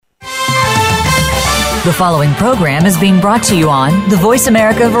The following program is being brought to you on the Voice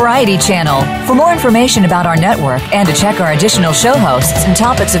America Variety Channel. For more information about our network and to check our additional show hosts and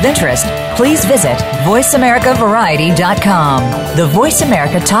topics of interest, please visit voiceamericavariety.com. The Voice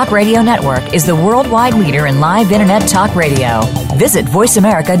America Talk Radio Network is the worldwide leader in live Internet talk radio. Visit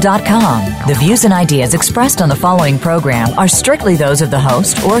voiceamerica.com. The views and ideas expressed on the following program are strictly those of the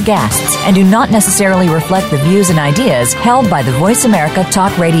host or guests and do not necessarily reflect the views and ideas held by the Voice America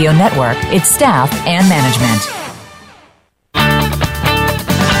Talk Radio Network, its staff, and management.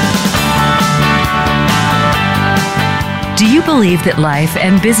 Do you believe that life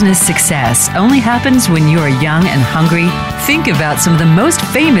and business success only happens when you are young and hungry? Think about some of the most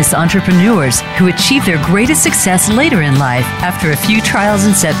famous entrepreneurs who achieve their greatest success later in life after a few trials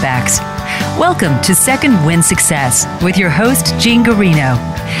and setbacks. Welcome to Second Wind Success with your host, Gene Guarino.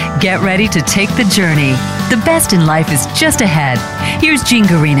 Get ready to take the journey. The best in life is just ahead. Here's Gene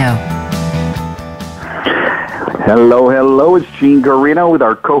Guarino. Hello, it's Gene Guarino with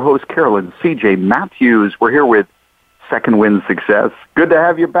our co-host Carolyn C.J. Matthews. We're here with Second Wind Success. Good to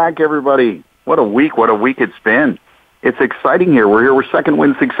have you back, everybody. What a week it's been. It's exciting here. We're here with Second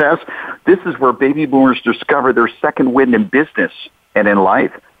Wind Success. This is where baby boomers discover their second wind in business and in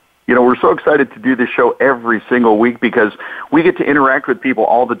life. You know, we're so excited to do this show every single week because we get to interact with people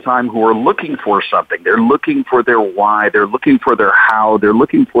all the time who are looking for something. They're looking for their why. They're looking for their how. They're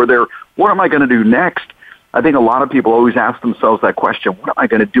looking for their, what am I going to do next? I think a lot of people always ask themselves that question, what am I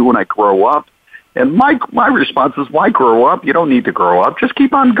going to do when I grow up? And my response is, why grow up? You don't need to grow up. Just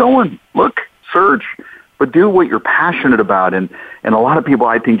keep on going. Look, search, but do what you're passionate about. And a lot of people,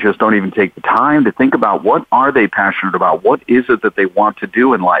 I think, just don't even take the time to think about what are they passionate about? What is it that they want to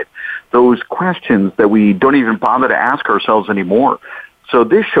do in life? Those questions that we don't even bother to ask ourselves anymore. So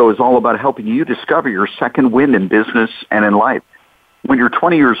this show is all about helping you discover your second wind in business and in life. When you're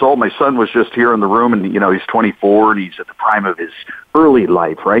 20 years old, my son was just here in the room, and, you know, he's 24, and he's at the prime of his early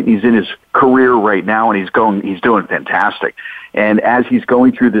life, right? He's in his career right now, and he's doing fantastic. And as he's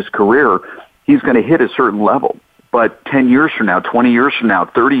going through this career, he's going to hit a certain level. But 10 years from now, 20 years from now,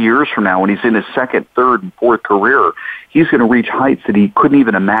 30 years from now, when he's in his second, third, and fourth career, he's going to reach heights that he couldn't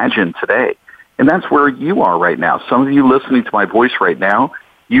even imagine today. And that's where you are right now. Some of you listening to my voice right now,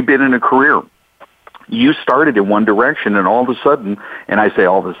 you've been in a career. You started in one direction, and all of a sudden, and I say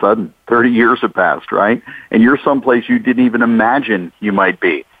all of a sudden, 30 years have passed, right? And you're someplace you didn't even imagine you might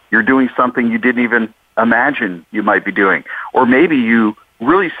be. You're doing something you didn't even imagine you might be doing. Or maybe you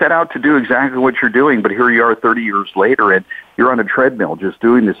really set out to do exactly what you're doing, but here you are 30 years later, and you're on a treadmill just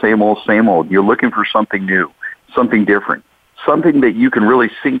doing the same old, same old. You're looking for something new, something different, something that you can really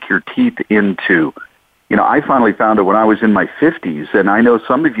sink your teeth into. You know, I finally found it when I was in my 50s, and I know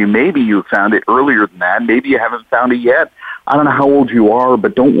some of you, maybe you found it earlier than that. Maybe you haven't found it yet. I don't know how old you are,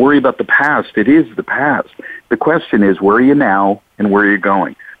 but don't worry about the past. It is the past. The question is, where are you now and where are you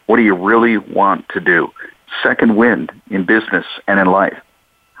going? What do you really want to do? Second wind in business and in life.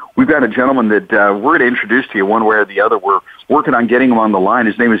 We've got a gentleman that we're going to introduce to you one way or the other. We're working on getting him on the line.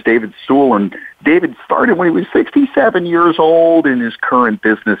 His name is David Sewell, and David started when he was 67 years old in his current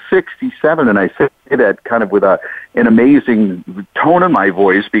business, 67, and I say that kind of with an amazing tone in my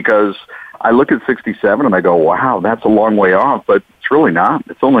voice because I look at 67 and I go, wow, that's a long way off, but it's really not.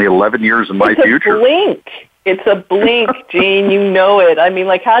 It's only 11 years in my future. It's a blink, Gene. You know it. I mean,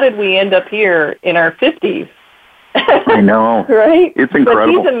 like, how did we end up here in our 50s? I know. Right? It's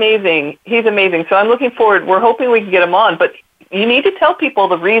incredible. But he's amazing. He's amazing. So I'm looking forward. We're hoping we can get him on, but you need to tell people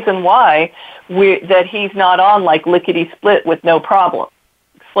the reason why that he's not on like lickety-split with no problem.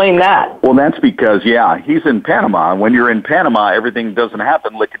 Explain that. Well, that's because, he's in Panama. When you're in Panama, everything doesn't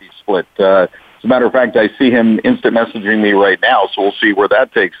happen lickety-split. As a matter of fact, I see him instant messaging me right now, so we'll see where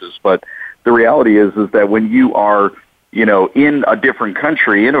that takes us. But the reality is that when you are, you know, in a different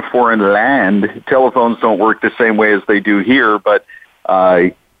country, in a foreign land, telephones don't work the same way as they do here, but,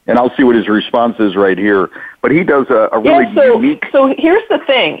 and I'll see what his response is right here. But he does a really unique... So here's the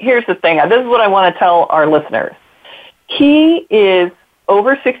thing. This is what I want to tell our listeners. He is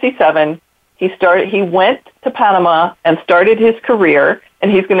over 67. He went to Panama and started his career,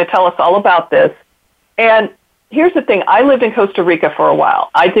 and he's going to tell us all about this. And here's the thing. I lived in Costa Rica for a while.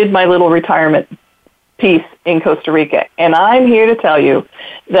 I did my little retirement piece in Costa Rica. And I'm here to tell you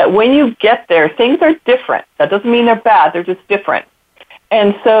that when you get there, things are different. That doesn't mean they're bad. They're just different.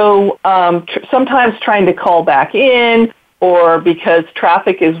 And so sometimes trying to call back in or because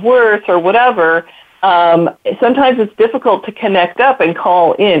traffic is worse or whatever, sometimes it's difficult to connect up and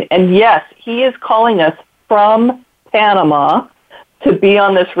call in. And yes, he is calling us from Panama to be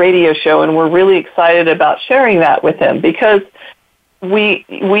on this radio show, and we're really excited about sharing that with him because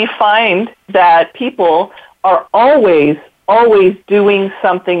we find that people are always doing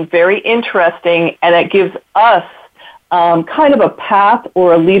something very interesting, and it gives us kind of a path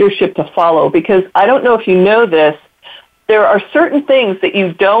or a leadership to follow. Because I don't know if you know this, there are certain things that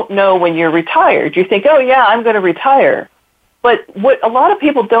you don't know when you're retired. You think, oh yeah, I'm going to retire. But what a lot of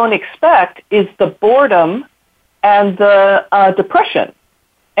people don't expect is the boredom and the depression.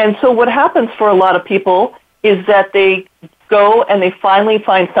 And so what happens for a lot of people is that they go and they finally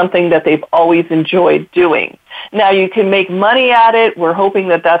find something that they've always enjoyed doing. Now, you can make money at it. We're hoping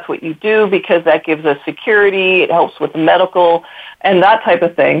that that's what you do because that gives us security. It helps with medical and that type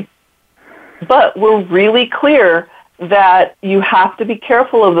of thing. But we're really clear that you have to be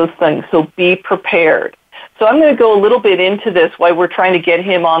careful of those things, so be prepared. So I'm going to go a little bit into this while we're trying to get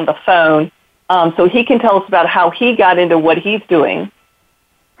him on the phone so he can tell us about how he got into what he's doing.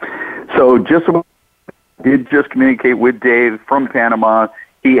 So did just communicate with Dave from Panama.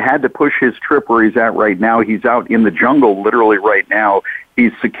 He had to push his trip where he's at right now. He's out in the jungle literally right now.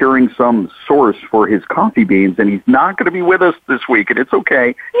 He's securing some source for his coffee beans, and he's not going to be with us this week, and it's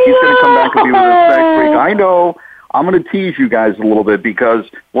okay. He's going to come back and be with us next week. I know. I'm going to tease you guys a little bit because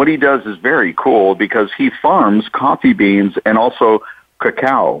what he does is very cool because he farms coffee beans and also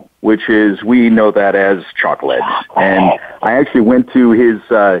cacao, which is, we know that as chocolate. And I actually went to his,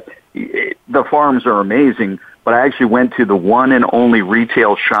 the farms are amazing, but I actually went to the one and only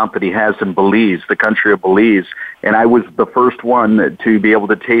retail shop that he has in Belize, the country of Belize, and I was the first one to be able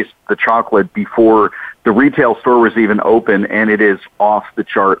to taste the chocolate before the retail store was even open, and it is off the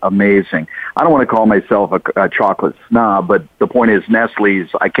chart amazing. I don't want to call myself a chocolate snob, but the point is Nestle's,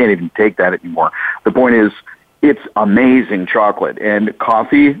 I can't even take that anymore. The point is, it's amazing chocolate. And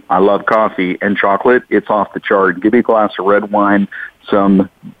coffee, I love coffee, and chocolate, it's off the chart. Give me a glass of red wine, some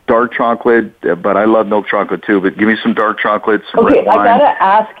dark chocolate, but I love milk chocolate too, but give me some dark chocolate, some red wine. I gotta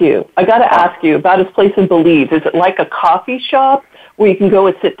ask you about his place in Belize. Is it like a coffee shop where you can go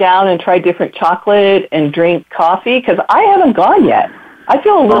and sit down and try different chocolate and drink coffee? Because I haven't gone yet. I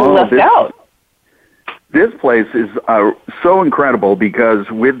feel a little left out. This place is so incredible because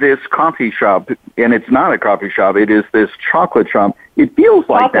with this coffee shop, and it's not a coffee shop, it is this chocolate shop. It feels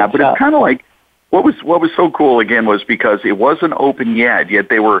like that, but it's kind of like, what was so cool again was because it wasn't open yet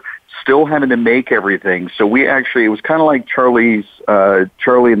they were still having to make everything. So it was kind of like Charlie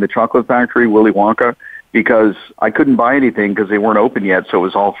and the Chocolate Factory, Willy Wonka, because I couldn't buy anything because they weren't open yet, so it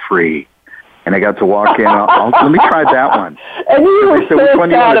was all free. And I got to walk in. Let me try that one. And you were so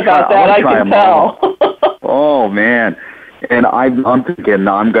sad about that, I can tell. Oh, man. And I'm thinking,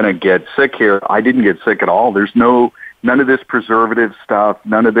 I'm going to get sick here. I didn't get sick at all. There's none of this preservative stuff,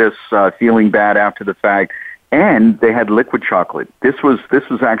 none of this feeling bad after the fact. And they had liquid chocolate. This was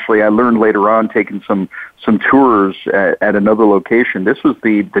actually, I learned later on, taking some tours at another location. This was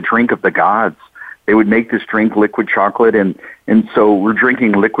the drink of the gods. They would make this drink, liquid chocolate, and so we're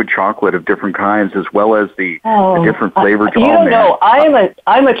drinking liquid chocolate of different kinds as well as the different flavors. You don't know,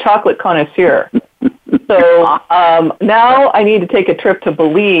 I'm a chocolate connoisseur. So now I need to take a trip to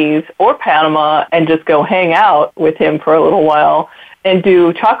Belize or Panama and just go hang out with him for a little while and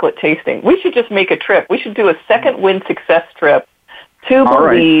do chocolate tasting. We should just make a trip. We should do a second Win Success trip to Belize. All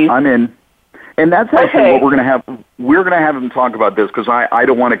right, I'm in. And that's actually what we're going to have. We're going to have him talk about this because I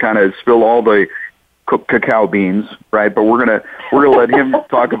don't want to kind of spill all the cacao beans, right? But we're gonna let him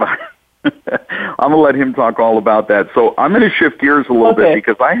talk about. I'm gonna let him talk all about that. So I'm gonna shift gears a little bit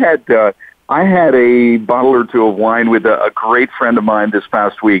because I had a bottle or two of wine with a great friend of mine this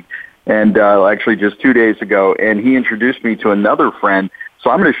past week, and actually just 2 days ago, and he introduced me to another friend. So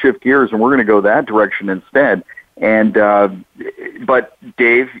I'm gonna shift gears and we're gonna go that direction instead. And but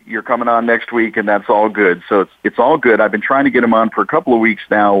Dave, you're coming on next week, and that's all good. So it's all good. I've been trying to get him on for a couple of weeks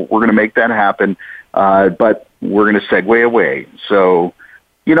now. We're going to make that happen, but we're going to segue away. So,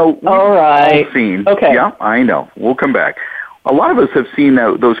 all right. Seen. Okay. Yeah, I know. We'll come back. A lot of us have seen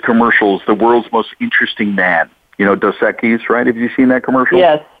those commercials, The World's Most Interesting Man. Dos Equis, right? Have you seen that commercial?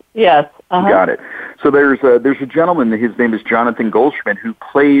 Yes. Uh-huh. Got it. So there's a gentleman, his name is Jonathan Goldschmidt, who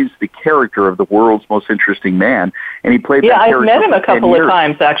plays the character of the world's most interesting man, and he played that character. Yeah, I've met him a couple of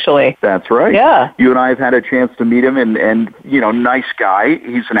times, actually. That's right. Yeah. You and I have had a chance to meet him, and nice guy.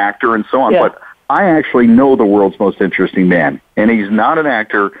 He's an actor and so on, but I actually know the world's most interesting man, and he's not an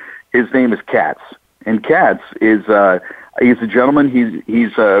actor. His name is Katz, and Katz is he's a gentleman.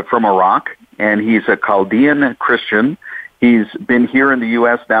 He's from Iraq, and he's a Chaldean Christian. He's been here in the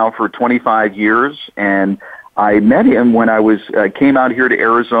U.S. now for 25 years, and I met him when I came out here to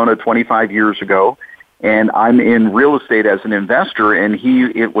Arizona 25 years ago, and I'm in real estate as an investor, and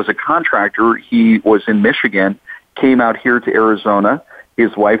it was a contractor. He was in Michigan, came out here to Arizona.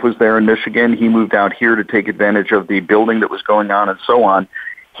 His wife was there in Michigan. He moved out here to take advantage of the building that was going on and so on.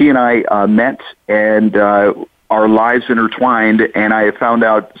 He and I met, and our lives intertwined, and I have found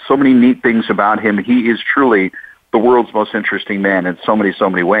out so many neat things about him. He is truly the world's most interesting man in so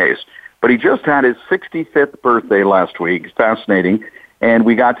many ways. But he just had his 65th birthday last week. It's fascinating. And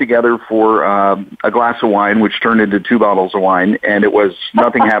we got together for a glass of wine, which turned into 2 bottles of wine, and it was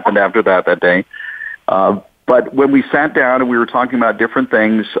nothing happened after that day. But when we sat down and we were talking about different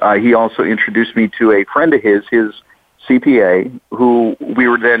things, he also introduced me to a friend of his CPA, who we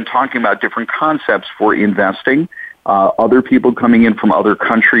were then talking about different concepts for investing, other people coming in from other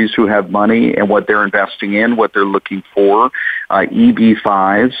countries who have money and what they're investing in, what they're looking for,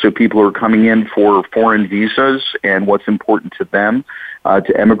 EB-5, so people who are coming in for foreign visas and what's important to them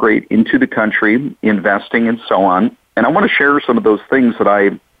to emigrate into the country, investing and so on. And I want to share some of those things that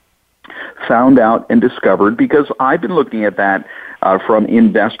I found out and discovered, because I've been looking at that from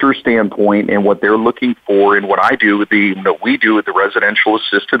investor standpoint and what they're looking for, and what I do with we do with the residential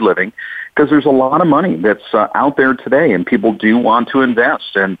assisted living, because there's a lot of money that's out there today, and people do want to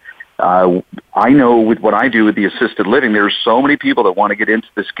invest. And I know with what I do with the assisted living, there's so many people that want to get into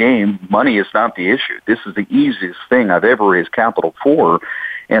this game. Money is not the issue. This is the easiest thing I've ever raised capital for.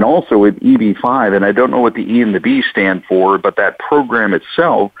 And also with EB-5, and I don't know what the E and the B stand for, but that program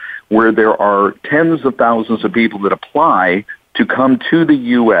itself, where there are tens of thousands of people that apply to come to the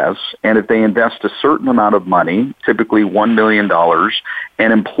U.S., and if they invest a certain amount of money, typically $1 million,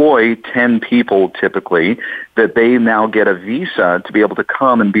 and employ 10 people typically, that they now get a visa to be able to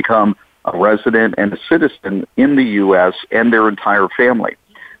come and become a resident and a citizen in the U.S. and their entire family.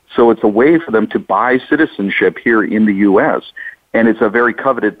 So it's a way for them to buy citizenship here in the U.S., and it's a very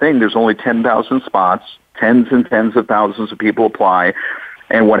coveted thing. There's only 10,000 spots, tens and tens of thousands of people apply.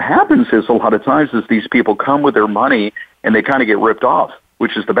 And what happens is a lot of times is these people come with their money and they kind of get ripped off,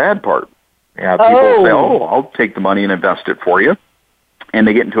 which is the bad part. Yeah, people say, I'll take the money and invest it for you. And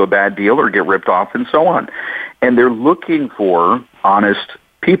they get into a bad deal or get ripped off and so on. And they're looking for honest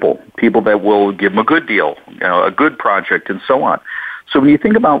people that will give them a good deal, a good project and so on. So when you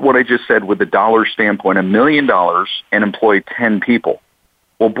think about what I just said with the dollar standpoint, $1 million and employ 10 people,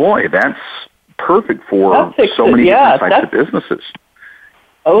 well, boy, that's perfect for so many different types of businesses.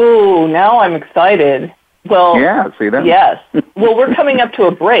 Oh, now I'm excited. Well, yeah, see that? Yes. Well, we're coming up to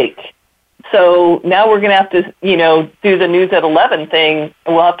a break. So now we're going to have to, do the news at 11 thing,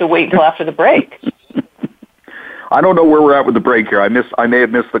 and we'll have to wait until after the break. I don't know where we're at with the break here. I may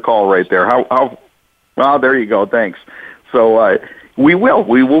have missed the call right there. Well, there you go. Thanks. So, we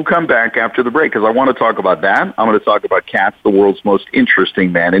will come back after the break, because I want to talk about that. I'm going to talk about Katz, the world's most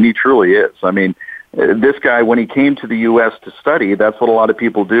interesting man, and he truly is. I mean, this guy, when he came to the U.S. to study, that's what a lot of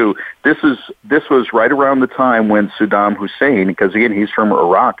people do. This was right around the time when Saddam Hussein, because again, he's from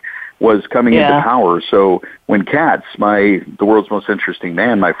Iraq, was coming into power. So when Katz, the world's most interesting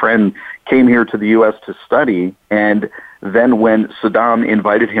man, my friend, came here to the U.S. to study, and then when Saddam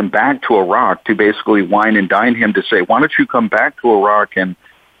invited him back to Iraq to basically wine and dine him to say, why don't you come back to Iraq and,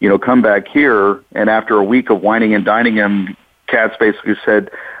 come back here? And after a week of wining and dining him, Katz basically said,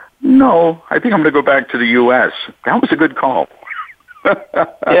 no, I think I'm going to go back to the U.S. That was a good call. Good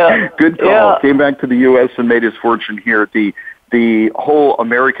call. Yeah. Came back to the U.S. and made his fortune here. The whole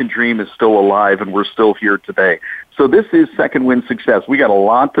American dream is still alive, and we're still here today. So this is Second Wind Success. We got a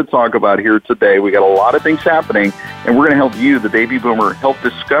lot to talk about here today. We got a lot of things happening, and we're going to help you, the baby boomer, help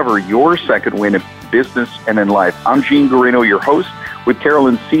discover your second wind in business and in life. I'm Gene Guarino, your host, with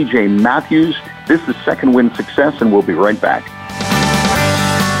Carolyn C.J. Matthews. This is Second Wind Success, and we'll be right back.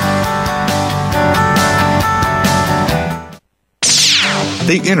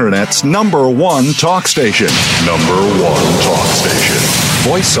 The Internet's #1 talk station. #1 talk station.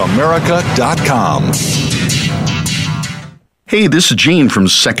 VoiceAmerica.com. Hey, this is Gene from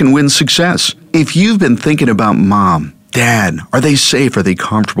Second Wind Success. If you've been thinking about mom, dad, are they safe? Are they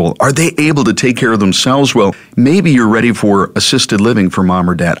comfortable? Are they able to take care of themselves? Well, maybe you're ready for assisted living for mom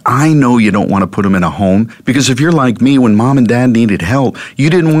or dad. I know you don't want to put them in a home, because if you're like me, when mom and dad needed help, you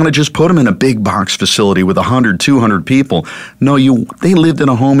didn't want to just put them in a big box facility with 100, 200 people. No, they lived in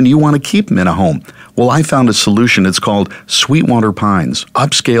a home, and you want to keep them in a home. Well, I found a solution. It's called Sweetwater Pines,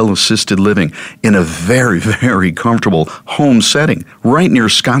 upscale assisted living in a very, very comfortable home setting, right near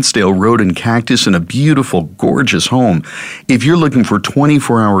Scottsdale Road and Cactus, in a beautiful, gorgeous home. If you're looking for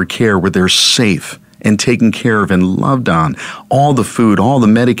 24-hour care where they're safe and taken care of and loved on. All the food, all the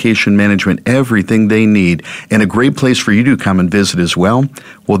medication management, everything they need, and a great place for you to come and visit as well.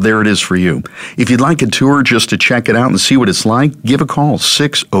 Well, there it is for you. If you'd like a tour just to check it out and see what it's like, give a call,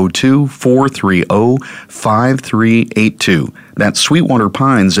 602-430-5382. That's Sweetwater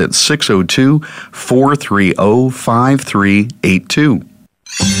Pines at 602-430-5382.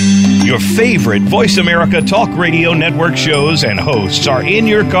 Your favorite Voice America Talk Radio Network shows and hosts are in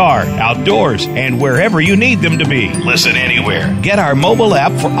your car, outdoors, and wherever you need them to be. Listen anywhere. Get our mobile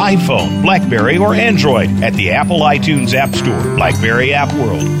app for iPhone, BlackBerry, or Android at the Apple iTunes App Store, BlackBerry App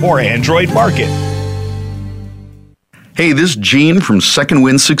World, or Android Market. Hey, this is Gene from Second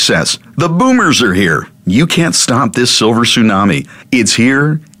Wind Success. The boomers are here. You can't stop this silver tsunami. It's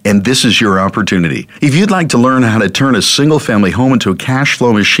here, and this is your opportunity. If you'd like to learn how to turn a single-family home into a cash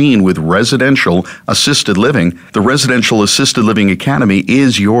flow machine with residential assisted living, the Residential Assisted Living Academy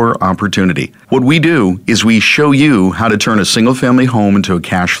is your opportunity. What we do is we show you how to turn a single-family home into a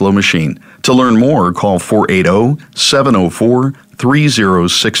cash flow machine. To learn more, call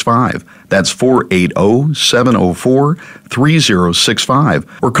 480-704-3065. That's 480-704-3065.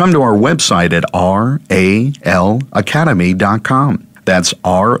 Or come to our website at ralacademy.com. That's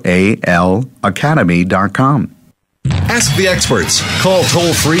ralacademy.com. Ask the experts. Call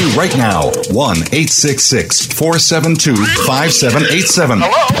toll free right now, 1-866-472-5787.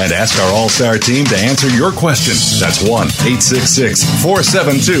 And ask our All-Star team to answer your question. That's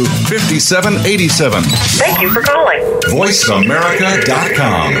 1-866-472-5787. Thank you for calling.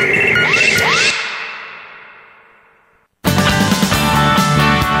 VoiceAmerica.com.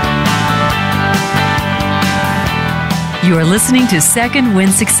 You are listening to Second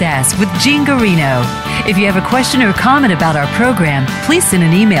Wind Success with Gene Guarino. If you have a question or comment about our program, please send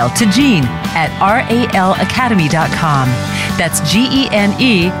an email to Gene at ralacademy.com. That's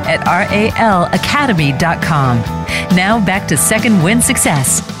GENE at ralacademy.com. Now back to Second Wind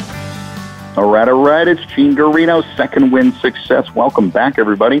Success. All right. It's Gene Guarino, Second Wind Success. Welcome back,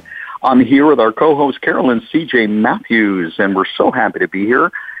 everybody. I'm here with our co-host, Carolyn C.J. Matthews, and we're so happy to be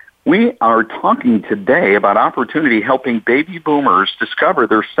here. We are talking today about opportunity helping baby boomers discover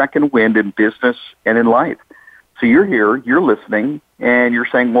their second wind in business and in life. So you're here, you're listening, and you're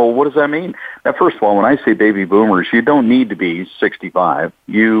saying, well, what does that mean? Now, first of all, when I say baby boomers, you don't need to be 65.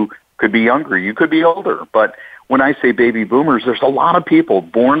 You could be younger, you could be older. But when I say baby boomers, there's a lot of people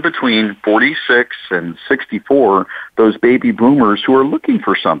born between 46 and 64, those baby boomers who are looking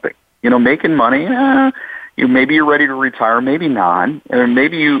for something. You know, making money, maybe you're ready to retire, maybe not, and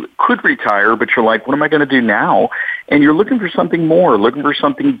maybe you could retire, but you're like, what am I going to do now? And you're looking for something more, looking for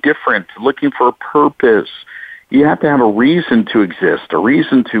something different, looking for a purpose. You have to have a reason to exist, a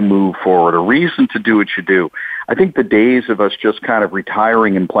reason to move forward, a reason to do what you do. I think the days of us just kind of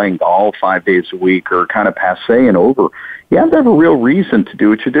retiring and playing golf 5 days a week are kind of passé and over. You have to have a real reason to do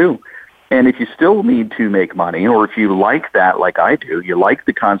what you do. And if you still need to make money, or if you like that like I do, you like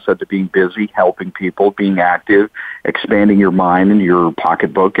the concept of being busy, helping people, being active, expanding your mind and your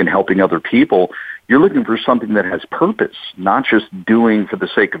pocketbook and helping other people, you're looking for something that has purpose, not just doing for the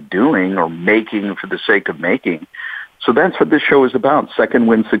sake of doing or making for the sake of making. So that's what this show is about, Second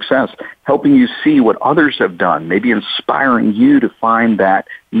Wind Success, helping you see what others have done, maybe inspiring you to find that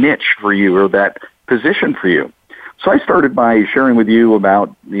niche for you or that position for you. So I started by sharing with you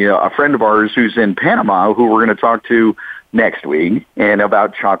about a friend of ours who's in Panama who we're going to talk to next week, and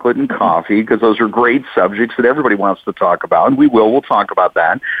about chocolate and coffee, because those are great subjects that everybody wants to talk about, and we'll talk about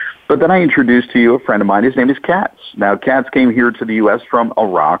that. But then I introduced to you a friend of mine. His name is Katz. Now, Katz came here to the U.S. from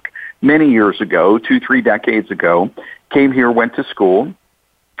Iraq many years ago, 2-3 decades ago, came here, went to school.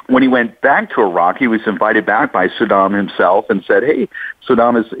 When he went back to Iraq, he was invited back by Saddam himself and said, hey,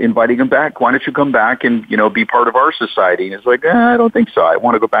 Saddam is inviting him back. Why don't you come back and, be part of our society? And he's like, I don't think so. I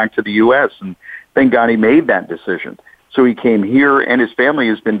want to go back to the U.S. And thank God he made that decision. So he came here, and his family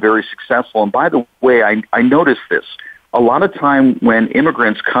has been very successful. And by the way, I noticed this. A lot of time when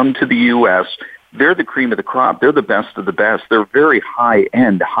immigrants come to the U.S., they're the cream of the crop. They're the best of the best. They're very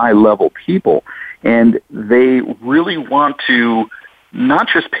high-end, high-level people. And they really want to not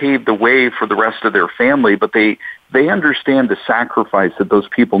just pave the way for the rest of their family, but they understand the sacrifice that those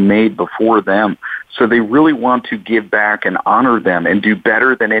people made before them. So they really want to give back and honor them and do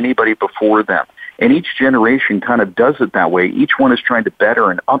better than anybody before them. And each generation kind of does it that way. Each one is trying to better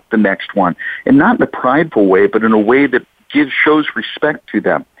and up the next one. And not in a prideful way, but in a way that shows respect to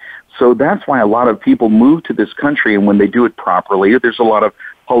them. So that's why a lot of people move to this country, and when they do it properly, there's a lot of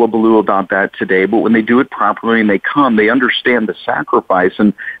hullabaloo about that today, but when they do it properly and they come, they understand the sacrifice,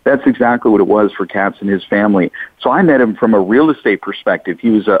 and that's exactly what it was for Katz and his family. So I met him from a real estate perspective. He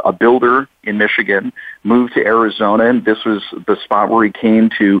was a builder in Michigan, moved to Arizona, and this was the spot where he came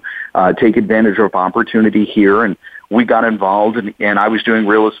to take advantage of opportunity here, and we got involved, and I was doing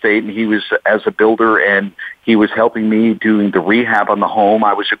real estate, and he was as a builder, and he was helping me doing the rehab on the home.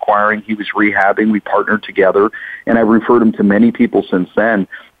 I was acquiring, he was rehabbing. We partnered together, and I've referred him to many people since then.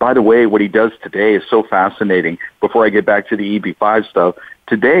 By the way, what he does today is so fascinating. Before I get back to the EB5 stuff,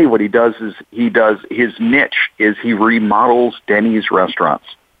 today what he does is his niche is he remodels Denny's restaurants.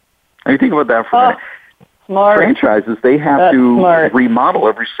 And you think about that for a minute. Smart. Franchises, they have to remodel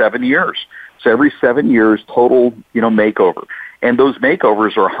every 7 years. So every 7 years, total, makeover. And those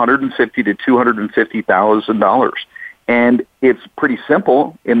makeovers are $150,000 to $250,000. And it's pretty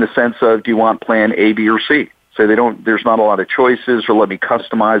simple in the sense of, do you want plan A, B, or C? So there's not a lot of choices, or let me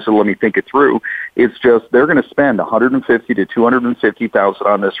customize, or let me think it through. It's just, they're going to spend $150,000 to $250,000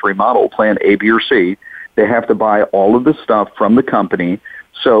 on this remodel, plan A, B, or C. They have to buy all of the stuff from the company.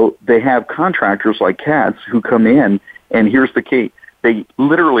 So they have contractors like Katz who come in, and here's the key. They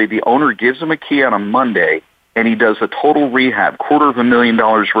literally, the owner gives them a key on a Monday, and he does a total rehab,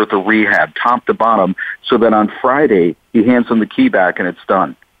 $250,000 worth of rehab, top to bottom, so that on Friday, he hands them the key back and it's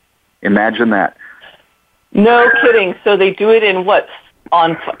done. Imagine that. No kidding. So they do it in what?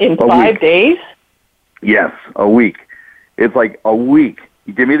 In 5 days? Yes, a week. It's like a week.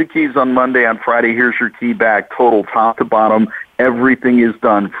 You give me the keys on Monday, on Friday, here's your key back, total top to bottom. Everything is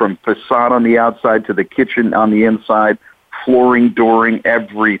done, from facade on the outside to the kitchen on the inside, flooring, dooring,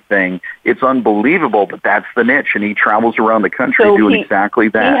 everything. It's unbelievable, but that's the niche, and he travels around the country doing exactly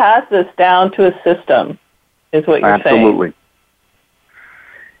that. He has this down to a system, is what you're saying. Absolutely.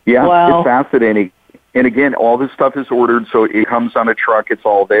 Yeah, wow. It's fascinating. And again, all this stuff is ordered, so it comes on a truck. It's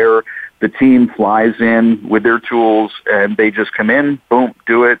all there. The team flies in with their tools, and they just come in, boom,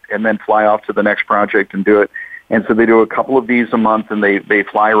 do it, and then fly off to the next project and do it. And so they do a couple of these a month, and they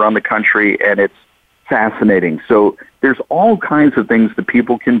fly around the country, and it's fascinating. So there's all kinds of things that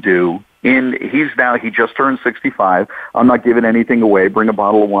people can do. He just turned 65. I'm not giving anything away. Bring a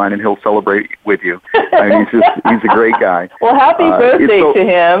bottle of wine and he'll celebrate with you. I mean, he's a great guy. Well, happy birthday to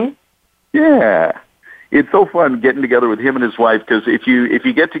him. Yeah. It's so fun getting together with him and his wife, because if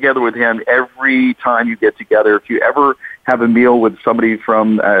you get together with him, every time you get together, if you ever have a meal with somebody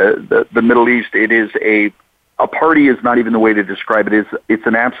from the Middle East, it is a party is not even the way to describe it. It's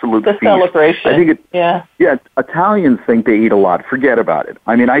an absolute feast. Celebration. I think yeah, Italians think they eat a lot. Forget about it.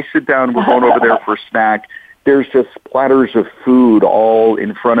 I mean, I sit down, we're going over there for a snack. There's just platters of food all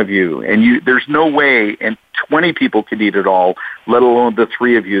in front of you, and there's no way, and 20 people can eat it all, let alone the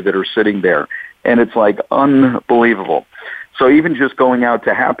 3 of you that are sitting there. And it's like unbelievable. So even just going out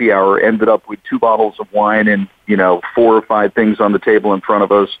to happy hour ended up with 2 bottles of wine and, 4 or 5 things on the table in front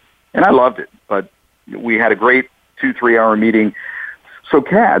of us. And I loved it, but we had a great 2-3 hour meeting. So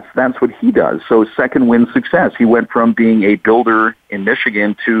Katz, that's what he does. So Second Wind Success. He went from being a builder in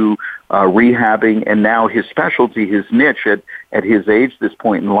Michigan to rehabbing, and now his specialty, his niche at his age, this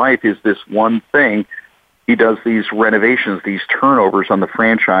point in life, is this one thing. He does these renovations, these turnovers on the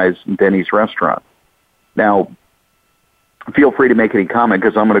franchise Denny's restaurant. Now, feel free to make any comment,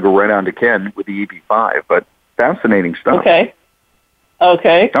 because I'm going to go right on to Ken with the EB5, but fascinating stuff. Okay.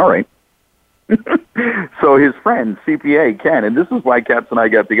 All right. So his friend, CPA Ken, and this is why Katz and I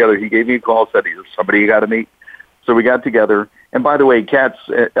got together. He gave me a call, said, "Here's somebody you got to meet." So we got together. And by the way, Katz,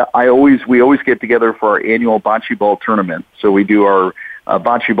 we always get together for our annual bocce ball tournament. So we do our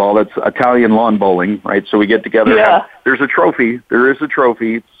bocce ball. That's Italian lawn bowling, right? So we get together. Yeah. There's a trophy. There is a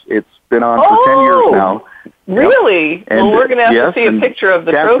trophy. It's been on for 10 years now. Really? Yep. And, well, we're going to have to see a picture of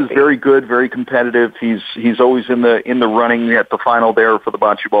the trophy. Katz is very good, very competitive. He's always in the running at the final there for the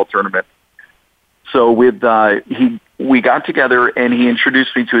bocce ball tournament. So we got together, and he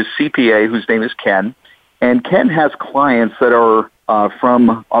introduced me to his CPA, whose name is Ken. And Ken has clients that are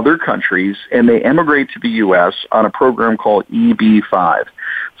from other countries, and they emigrate to the U.S. on a program called EB5.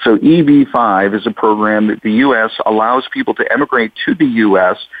 So EB5 is a program that the U.S. allows people to emigrate to the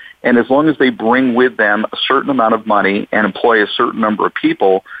U.S., and as long as they bring with them a certain amount of money and employ a certain number of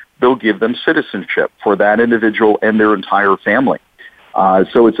people, they'll give them citizenship for that individual and their entire family.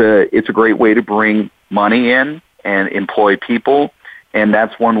 So it's a great way to bring money in and employ people. And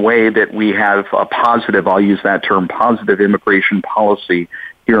that's one way that we have a positive, I'll use that term, positive immigration policy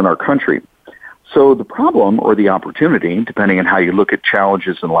here in our country. So the problem, or the opportunity, depending on how you look at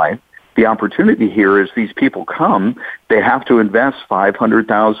challenges in life, the opportunity here is these people come, they have to invest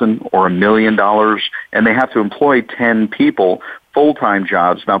 $500,000 or $1 million, and they have to employ 10 people full-time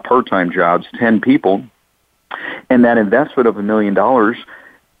jobs, not part-time jobs, 10 people, and that investment of $1 million,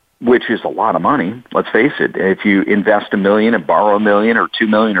 which is a lot of money, let's face it. If you invest $1 million and borrow $1 million or $2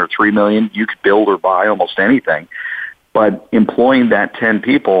 million or $3 million, you could build or buy almost anything. But employing that 10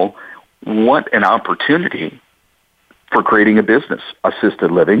 people, what an opportunity for creating a business,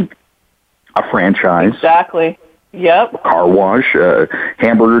 assisted living, a franchise. Exactly. Yep. A car wash, a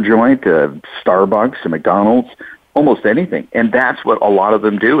hamburger joint, a Starbucks, a McDonald's, almost anything. And that's what a lot of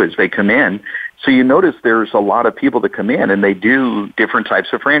them do is they come in. So you notice there's a lot of people that come in and they do different types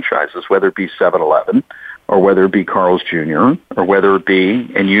of franchises, whether it be 7-Eleven or whether it be Carl's Jr. or whether it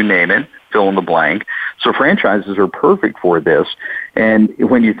be, and you name it, fill in the blank. So franchises are perfect for this. And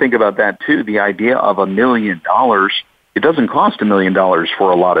when you think about that too, the idea of $1 million, it doesn't cost $1 million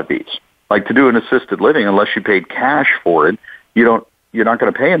for a lot of these. Like to do an assisted living, unless you paid cash for it, you're not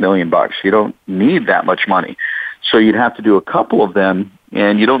going to pay $1 million. You don't need that much money. So you'd have to do a couple of them,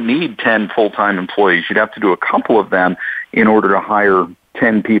 and you don't need 10 full-time employees. You'd have to do a couple of them in order to hire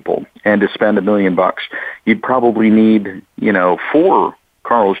 10 people and to spend $1 million. You'd probably need, 4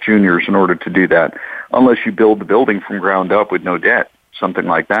 Carl's Jr.'s in order to do that, unless you build the building from ground up with no debt, something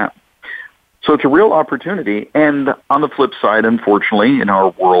like that. So it's a real opportunity. And on the flip side, unfortunately, in our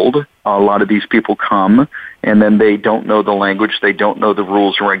world, a lot of these people come and then they don't know the language, they don't know the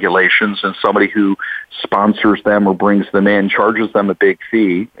rules and regulations, and somebody who sponsors them or brings them in charges them a big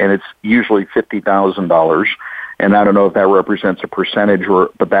fee, and it's usually $50,000. And I don't know if that represents a percentage,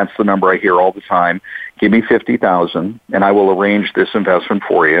 but that's the number I hear all the time. Give me $50,000 and I will arrange this investment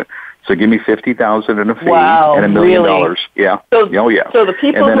for you. So give me $50,000 in a fee and $1 million. Really? Yeah. So, yeah. So the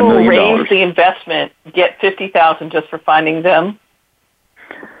people who arrange the investment get $50,000 just for finding them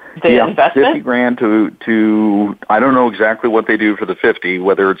the investment? $50,000 to I don't know exactly what they do for the 50,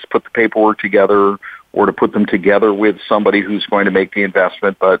 whether it's put the paperwork together or to put them together with somebody who's going to make the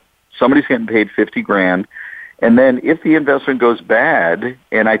investment, but somebody's getting paid $50,000. And then if the investment goes bad,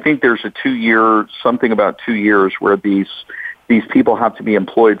 and I think there's a 2-year, something about 2 years where these people have to be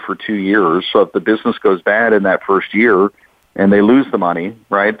employed for 2 years. So if the business goes bad in that first year and they lose the money,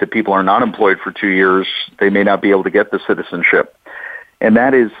 right, the people are not employed for 2 years, they may not be able to get the citizenship. And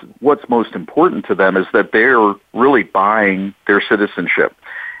that is what's most important to them, is that they're really buying their citizenship.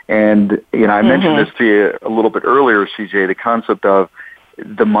 And, I mentioned this to you a little bit earlier, CJ, the concept of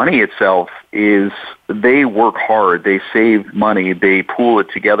the money itself is they work hard, they save money, they pool it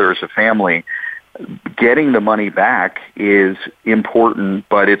together as a family. Getting the money back is important,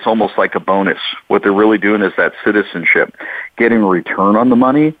 but it's almost like a bonus. What they're really doing is that citizenship. Getting a return on the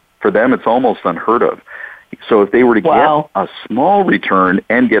money, for them, it's almost unheard of. So if they were to get a small return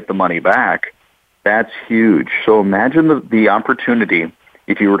and get the money back, that's huge. So imagine the opportunity.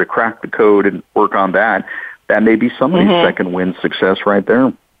 If you were to crack the code and work on that, that may be somebody's second win success right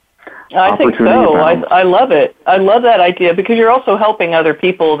there. I think so. I love it. I love that idea, because you're also helping other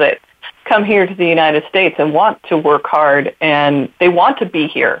people that come here to the United States and want to work hard and they want to be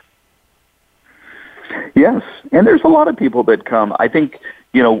here. Yes, and there's a lot of people that come. I think,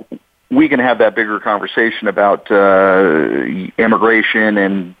 we can have that bigger conversation about immigration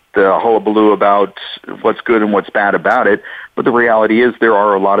and the hullabaloo about what's good and what's bad about it, but the reality is there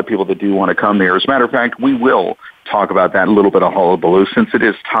are a lot of people that do want to come here. As a matter of fact, we will talk about that, a little bit of hullabaloo, since it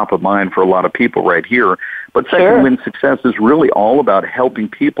is top of mind for a lot of people right here. But second wind success is really all about helping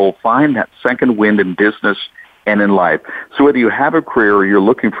people find that second wind in business and in life. So whether you have a career or you're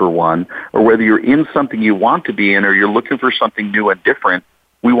looking for one, or whether you're in something you want to be in or you're looking for something new and different,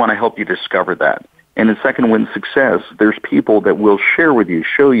 we want to help you discover that. And in second wind success, there's people that will share with you,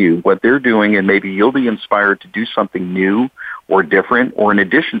 show you what they're doing, and maybe you'll be inspired to do something new or different or in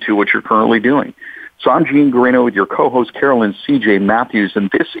addition to what you're currently doing. So I'm Gene Guarino with your co-host Carolyn C.J. Matthews, and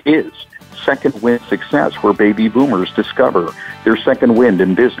this is Second Wind Success, where baby boomers discover their second wind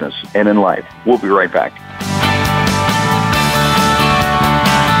in business and in life. We'll be right back.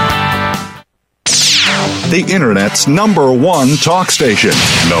 The Internet's #1 talk station.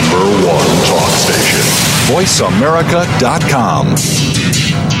 #1 talk station. VoiceAmerica.com.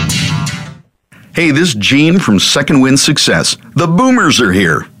 Hey, this is Gene from Second Wind Success. The boomers are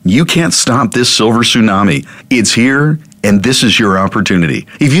here. You can't stop this silver tsunami. It's here, and this is your opportunity.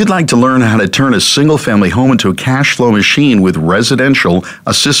 If you'd like to learn how to turn a single-family home into a cash flow machine with residential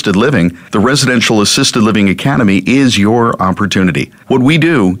assisted living, the Residential Assisted Living Academy is your opportunity. What we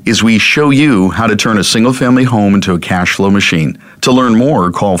do is we show you how to turn a single-family home into a cash flow machine. To learn more,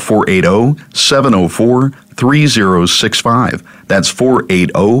 call 480-704-3065. That's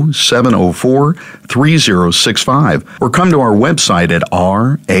 480-704-3065. Or come to our website at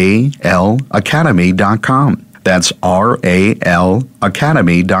ralacademy.com. That's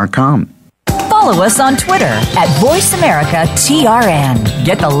RALacademy.com. Follow us on Twitter at VoiceAmericaTRN.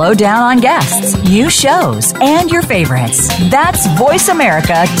 Get the lowdown on guests, new shows, and your favorites. That's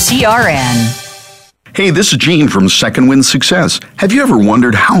VoiceAmericaTRN. Hey, this is Gene from Second Wind Success. Have you ever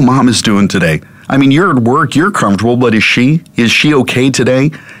wondered how Mom is doing today? I mean, you're at work, you're comfortable, but is she? Is she okay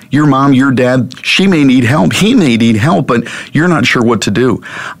today? Your mom, your dad, she may need help, he may need help, but you're not sure what to do.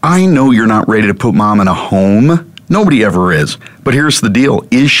 I know you're not ready to put Mom in a home. Nobody ever is. But here's the deal.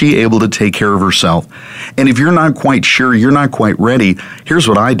 Is she able to take care of herself? And if you're not quite sure, you're not quite ready, here's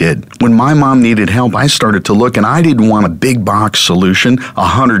what I did. When my mom needed help, I started to look, and I didn't want a big box solution,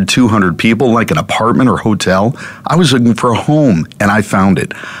 100, 200 people, like an apartment or hotel. I was looking for a home, and I found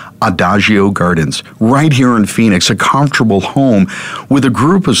it. Adagio Gardens, right here in Phoenix, a comfortable home with a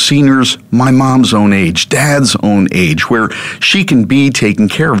group of seniors my mom's own age, dad's own age, where she can be taken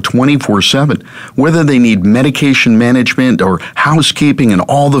care of 24/7. Whether they need medication management or housekeeping and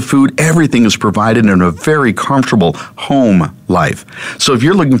all the food, everything is provided in a very comfortable home life. So if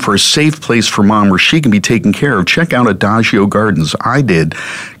you're looking for a safe place for Mom where she can be taken care of, check out Adagio Gardens. I did.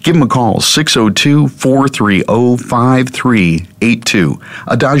 Give them a call, 602-430-5382.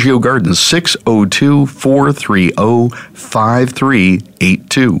 Adagio Gardens,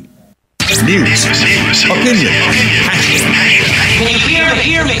 602-430-5382. News, opinion. Can you hear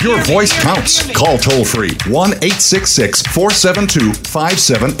me? Your voice counts. Call toll free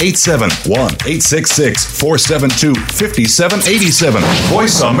 1-866-472-5787. 1-866-472-5787.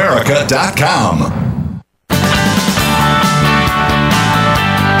 VoiceAmerica.com.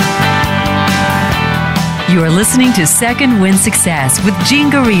 You are listening to Second Wind Success with Gene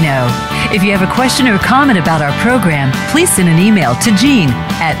Guarino. If you have a question or comment about our program, please send an email to Gene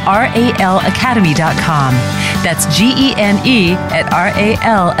at RALacademy.com. That's GENE at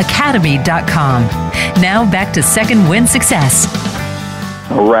RALacademy.com. Now back to Second Wind Success.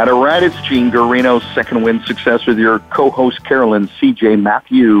 All right. It's Gene Guarino, Second Wind Success, with your co-host, Carolyn C.J.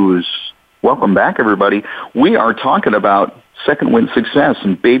 Matthews. Welcome back, everybody. We are talking about second wind success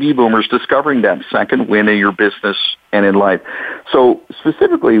and baby boomers discovering that second wind in your business and in life. So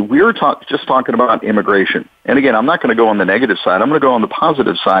specifically, we're just talking about immigration. And again, I'm not going to go on the negative side. I'm going to go on the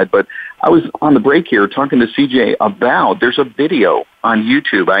positive side. But I was on the break here talking to CJ about, there's a video on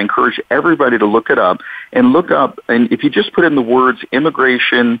YouTube. I encourage everybody to look it up. And if you just put in the words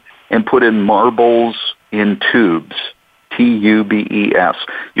immigration and put in marbles in tubes, Tubes,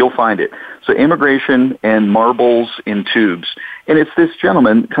 you'll find it. So immigration and marbles in tubes. And it's this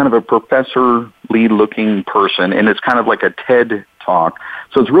gentleman, kind of a professor-ly-looking person, and it's kind of like a TED Talk.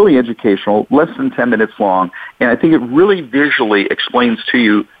 So it's really educational, less than 10 minutes long, and I think it really visually explains to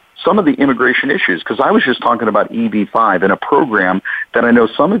you some of the immigration issues, because I was just talking about EB-5 in a program that I know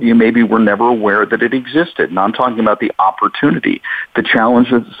some of you maybe were never aware that it existed. And I'm talking about the opportunity. The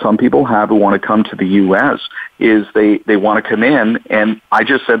challenge that some people have who want to come to the U.S. is they want to come in, and I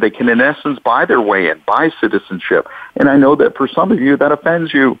just said they can, in essence, buy their way in, buy citizenship. And I know that for some of you, that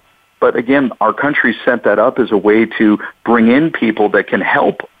offends you. But again, our country set that up as a way to bring in people that can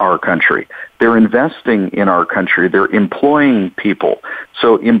help our country. They're investing in our country. They're employing people.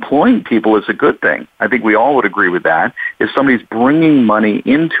 So employing people is a good thing. I think we all would agree with that. If somebody's bringing money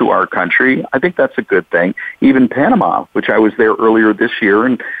into our country, I think that's a good thing. Even Panama, which I was there earlier this year,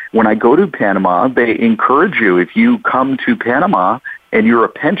 and when I go to Panama, they encourage you, if you come to Panama and you're a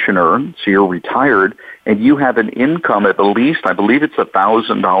pensioner, so you're retired, and you have an income at least, I believe it's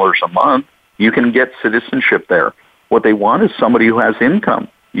 $1,000 a month, you can get citizenship there. What they want is somebody who has income.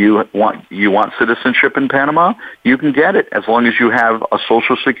 You want citizenship in Panama? You can get it as long as you have a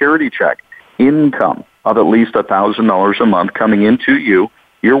Social Security check. Income of at least $1,000 a month coming into you,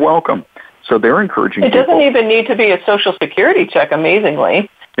 you're welcome. So they're encouraging people. It doesn't even need to be a Social Security check, amazingly.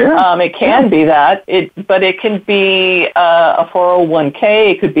 Yeah. It can be that, but it can be a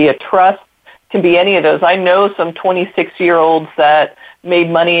 401k, it could be a trust, it can be any of those. I know some 26-year-olds that made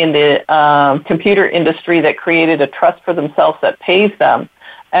money in the computer industry that created a trust for themselves that pays them,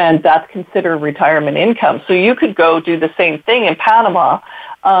 and that's considered retirement income. So you could go do the same thing in Panama.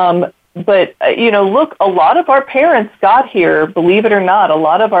 But, look, a lot of our parents got here, believe it or not, a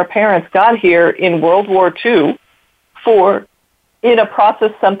lot of our parents got here in World War II in a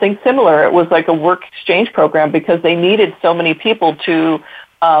process something similar. It was like a work exchange program because they needed so many people to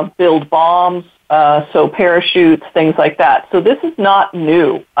build bombs, so parachutes, things like that. So this is not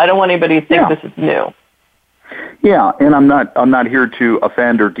new. I don't want anybody to think this is new. Yeah, and I'm not here to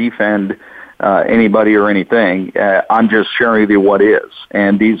offend or defend anybody or anything. I'm just sharing with you what is.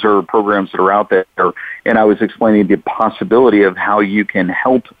 And these are programs that are out there. and I was explaining the possibility of how you can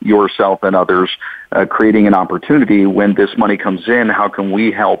help yourself and others, creating an opportunity when this money comes in. How can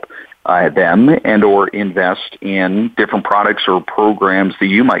we help them and or invest in different products or programs that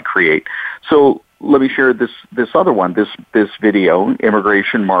you might create? So let me share this other one, this video,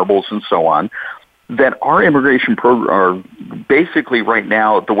 Immigration Marbles and so on, that our immigration program are basically right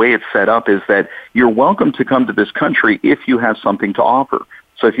now, the way it's set up is that you're welcome to come to this country if you have something to offer.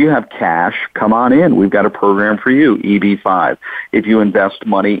 So if you have cash, come on in. We've got a program for you, EB5. If you invest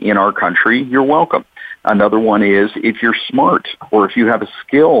money in our country, you're welcome. Another one is if you're smart or if you have a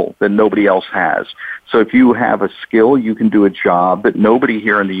skill that nobody else has. So if you have a skill, you can do a job that nobody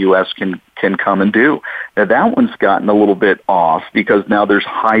here in the U.S. can come and do. Now that one's gotten a little bit off because now there's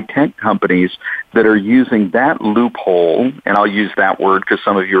high-tech companies that are using that loophole, and I'll use that word because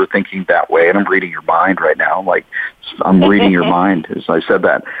some of you are thinking that way, and I'm reading your mind right now. Like I'm reading your mind as I said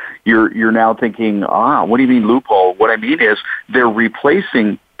that. You're now thinking, what do you mean loophole? What I mean is they're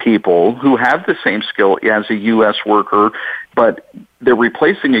replacing people who have the same skill as a U.S. worker, but they're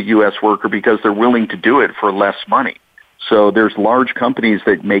replacing a U.S. worker because they're willing to do it for less money. So there's large companies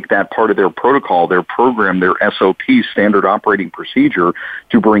that make that part of their protocol, their program, their SOP, standard operating procedure,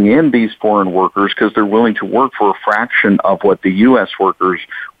 to bring in these foreign workers because they're willing to work for a fraction of what the U.S. workers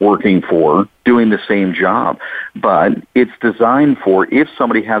working for, doing the same job. But it's designed for if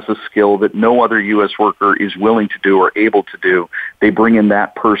somebody has a skill that no other U.S. worker is willing to do or able to do, they bring in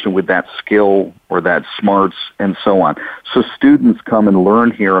that person with that skill or that smarts and so on. So students come and learn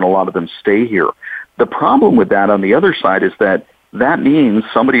here, and a lot of them stay here. The problem with that on the other side is that means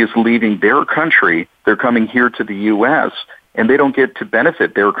somebody is leaving their country, they're coming here to the U.S., and they don't get to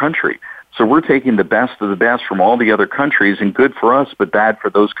benefit their country. So we're taking the best of the best from all the other countries, and good for us, but bad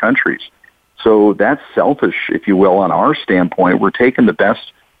for those countries. So that's selfish, if you will, on our standpoint. We're taking the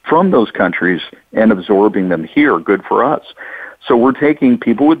best from those countries and absorbing them here, good for us. So we're taking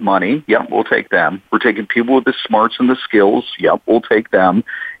people with money, yep, we'll take them. We're taking people with the smarts and the skills, yep, we'll take them.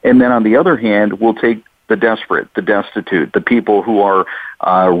 And then on the other hand, we'll take the desperate, the destitute, the people who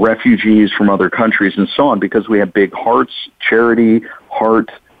are refugees from other countries and so on, because we have big hearts, charity,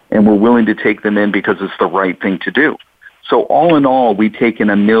 heart, and we're willing to take them in because it's the right thing to do. So all in all, we take in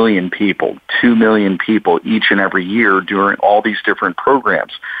 1 million people, 2 million people each and every year during all these different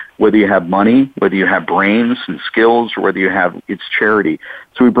programs. Whether you have money, whether you have brains and skills, or whether you have, it's charity.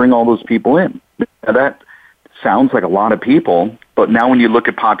 So we bring all those people in. Now that sounds like a lot of people, but now when you look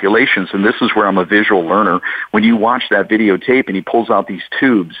at populations, and this is where I'm a visual learner, when you watch that videotape and he pulls out these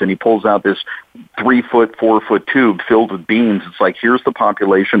tubes and he pulls out this 3-foot, 4-foot tube filled with beans, it's like, here's the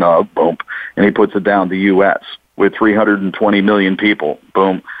population of, boom, and he puts it down, the U.S. with 320 million people,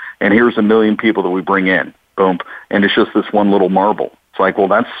 boom, and here's 1 million people that we bring in, boom, and it's just this one little marble. It's like, well,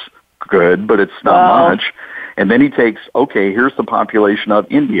 that's good, but it's not much. And then he takes, okay, here's the population of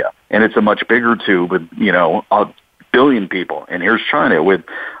India, and it's a much bigger tube with, 1 billion people, and here's China with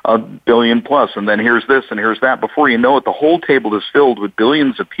 1 billion plus, and then here's this and here's that. Before you know it, the whole table is filled with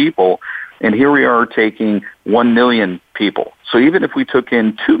billions of people, and here we are taking 1 million people. So even if we took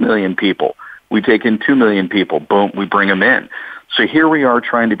in 2 million people, we take in 2 million people, boom, we bring them in. So here we are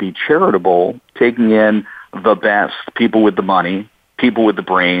trying to be charitable, taking in the best, people with the money, people with the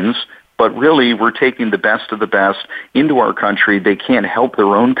brains, but really we're taking the best of the best into our country. They can't help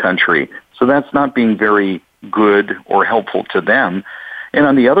their own country, so that's not being very good or helpful to them. And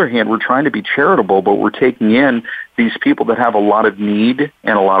on the other hand, we're trying to be charitable, but we're taking in these people that have a lot of need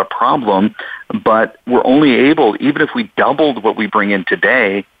and a lot of problem, but we're only able, even if we doubled what we bring in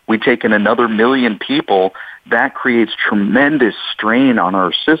today, we take in another 1 million people, that creates tremendous strain on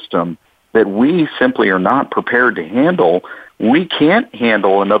our system that we simply are not prepared to handle. We can't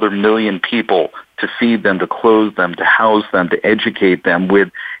handle another 1 million people to feed them, to clothe them, to house them, to educate them with,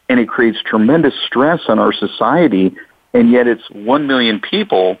 and it creates tremendous stress on our society, and yet it's 1 million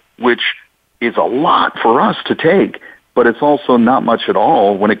people, which is a lot for us to take, but it's also not much at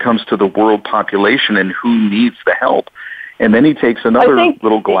all when it comes to the world population and who needs the help. And then he takes another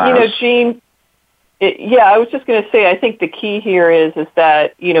little glass. Gene, I was just going to say, I think the key here is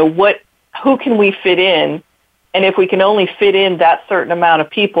that, who can we fit in? And if we can only fit in that certain amount of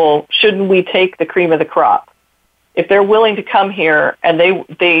people, shouldn't we take the cream of the crop? If they're willing to come here and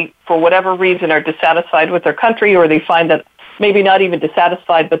they for whatever reason, are dissatisfied with their country, or they find that, maybe not even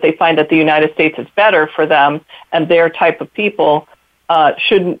dissatisfied, but they find that the United States is better for them and their type of people,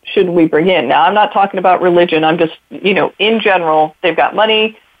 shouldn't we bring in? Now, I'm not talking about religion. I'm just, in general, they've got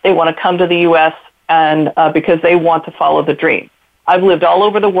money. They want to come to the U.S. and because they want to follow the dream. I've lived all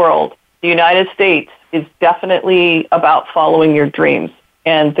over the world. The United States is definitely about following your dreams.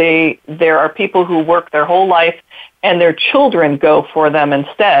 And there are people who work their whole life and their children go for them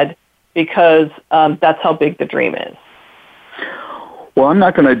instead because that's how big the dream is. Well, I'm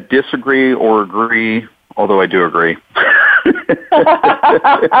not going to disagree or agree, although I do agree.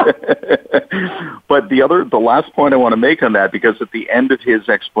 But the last point I want to make on that, because at the end of his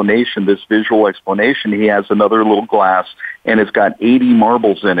explanation, this visual explanation, he has another little glass, and it's got 80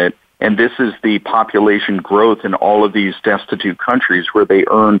 marbles in it, and this is the population growth in all of these destitute countries where they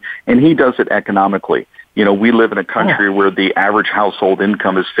earn, and he does it economically. You know, we live in a country where the average household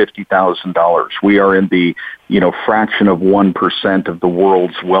income is $50,000. We are in the, fraction of 1% of the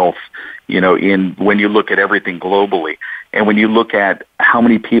world's wealth, when you look at everything globally. And when you look at how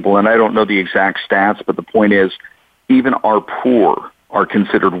many people, and I don't know the exact stats, but the point is, even our poor are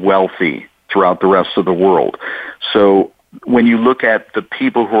considered wealthy throughout the rest of the world. So when you look at the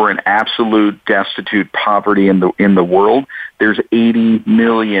people who are in absolute destitute poverty in the world, there's 80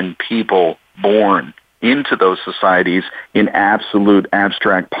 million people born into those societies in absolute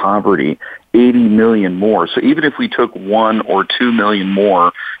abstract poverty, 80 million more. So even if we took 1 or 2 million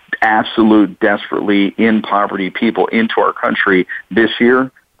more absolute desperately in poverty people into our country this year,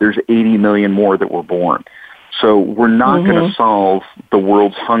 there's 80 million more that were born. So we're not going to solve the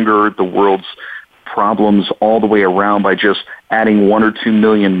world's hunger, the world's problems all the way around by just adding 1 or 2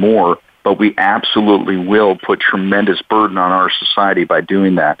 million more, but we absolutely will put tremendous burden on our society by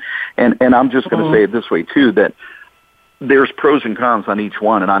doing that. And I'm just going to say it this way, too, that there's pros and cons on each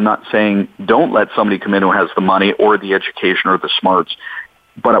one, and I'm not saying don't let somebody come in who has the money or the education or the smarts.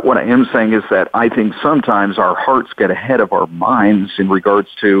 But what I am saying is that I think sometimes our hearts get ahead of our minds in regards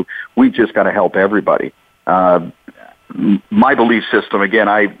to we just got to help everybody. My belief system, again,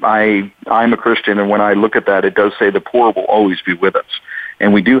 I'm a Christian, and when I look at that, it does say the poor will always be with us.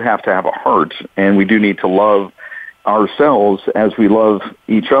 And we do have to have a heart, and we do need to love ourselves as we love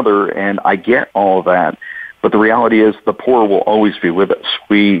each other, and I get all of that. But the reality is the poor will always be with us.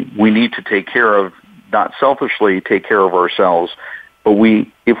 We need to take care of, not selfishly take care of ourselves, but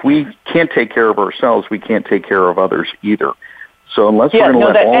if we can't take care of ourselves, we can't take care of others either. So unless we're going to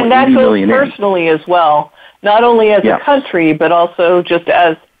let all 80 million in. And that goes personally as well, not only as a country, but also just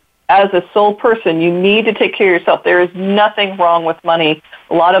as a sole person, you need to take care of yourself. There is nothing wrong with money.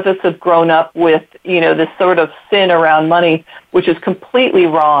 A lot of us have grown up with, this sort of sin around money, which is completely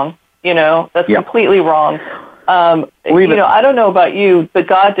wrong. That's completely wrong. I don't know about you, but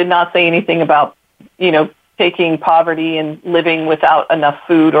God did not say anything about, taking poverty and living without enough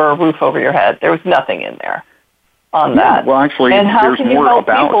food or a roof over your head. There was nothing in there on that. Well, actually, and how can you help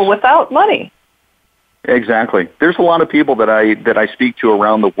people without money? Exactly. There's a lot of people that I speak to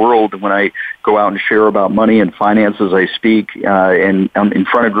around the world, and when I go out and share about money and finances, I speak and I'm in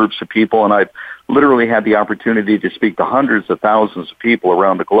front of groups of people, and I've literally had the opportunity to speak to hundreds of thousands of people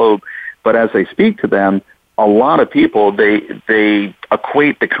around the globe. But as I speak to them, a lot of people they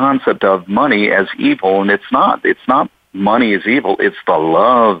equate the concept of money as evil, and it's not. It's not money is evil. It's the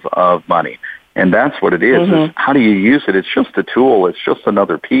love of money, and that's what it is. Is how do you use it? It's just a tool. It's just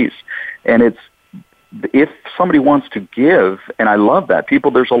another piece, and it's. If somebody wants to give, and I love that,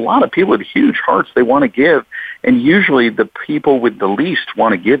 there's a lot of people with huge hearts, they want to give, and usually the people with the least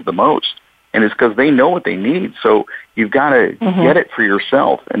want to give the most, and it's because they know what they need. So you've got to get it for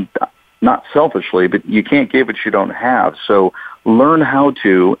yourself, and not selfishly, but you can't give what you don't have. So learn how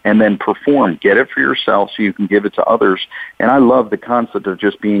to, and then perform. Get it for yourself so you can give it to others. And I love the concept of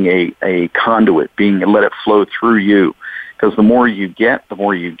just being a conduit, let it flow through you. Because the more you get, the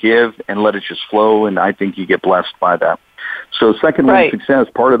more you give, and let it just flow, and I think you get blessed by that. So second win success,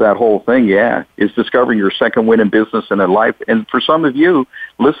 part of that whole thing, is discovering your second win in business and in life. And for some of you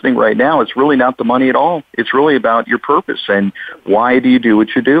listening right now, it's really not the money at all. It's really about your purpose and why do you do what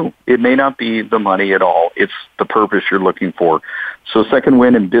you do. It may not be the money at all. It's the purpose you're looking for. So second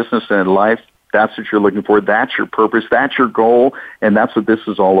win in business and in life, that's what you're looking for. That's your purpose. That's your goal. And that's what this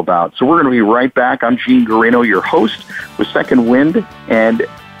is all about. So we're going to be right back. I'm Gene Guarino, your host with Second Wind, and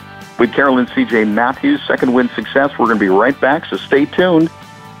with Carolyn C.J. Matthews, Second Wind Success. We're going to be right back. So stay tuned.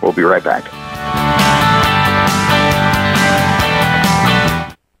 We'll be right back.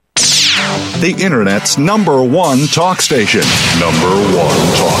 The Internet's #1 talk station.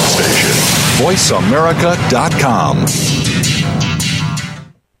 #1 talk station. VoiceAmerica.com.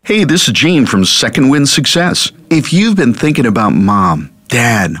 Hey, this is Gene from Second Wind Success. If you've been thinking about mom,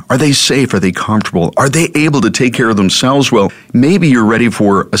 Dad, are they safe? Are they comfortable? Are they able to take care of themselves? Well, maybe you're ready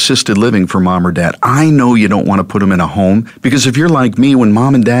for assisted living for mom or dad. I know you don't want to put them in a home because if you're like me, when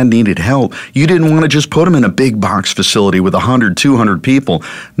mom and dad needed help, you didn't want to just put them in a big box facility with 100, 200 people.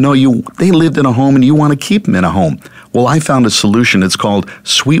 No, they lived in a home and you want to keep them in a home. Well, I found a solution. It's called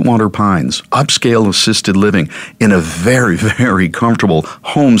Sweetwater Pines, upscale assisted living in a very, very comfortable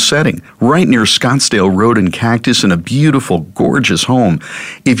home setting right near Scottsdale Road and Cactus in a beautiful, gorgeous home.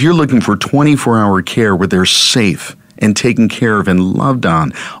 If you're looking for 24-hour care where they're safe and taken care of and loved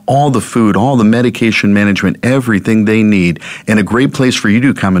on, all the food, all the medication management, everything they need, and a great place for you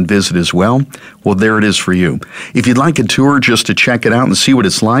to come and visit as well, well, there it is for you. If you'd like a tour just to check it out and see what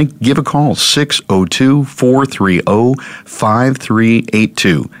it's like, give a call,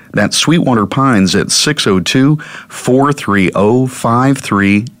 602-430-5382. That's Sweetwater Pines at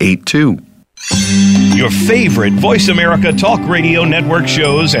 602-430-5382. Your favorite Voice America Talk Radio Network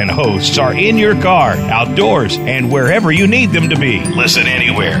shows and hosts are in your car, outdoors, and wherever you need them to be. Listen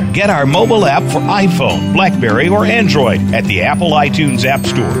anywhere. Get our mobile app for iPhone, BlackBerry, or Android at the Apple iTunes App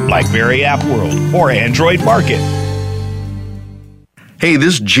Store, BlackBerry App World, or Android Market. Hey,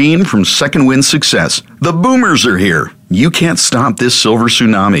 this is Gene from Second Wind Success. The boomers are here. You can't stop this silver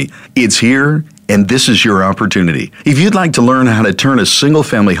tsunami. It's here, and this is your opportunity. If you'd like to learn how to turn a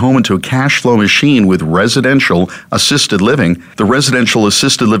single-family home into a cash flow machine with residential assisted living, the Residential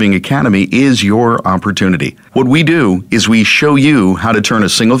Assisted Living Academy is your opportunity. What we do is we show you how to turn a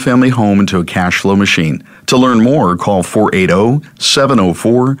single-family home into a cash flow machine. To learn more, call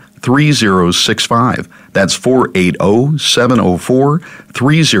 480-704-3065. That's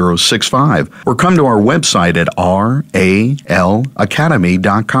 480-704-3065. Or come to our website at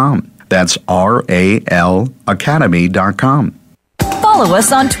ralacademy.com. That's ralacademy.com. Follow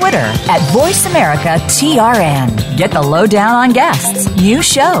us on Twitter at VoiceAmericaTRN. Get the lowdown on guests, new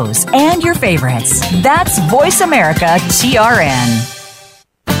shows, and your favorites. That's VoiceAmericaTRN.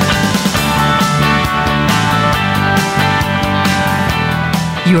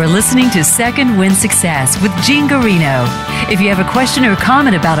 You are listening to Second Wind Success with Gene Guarino. If you have a question or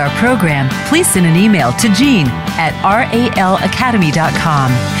comment about our program, please send an email to Gene at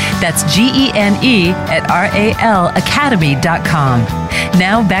ralacademy.com. That's GENE at ralacademy.com.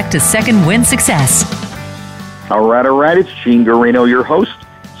 Now back to Second Wind Success. All right. It's Gene Guarino, your host,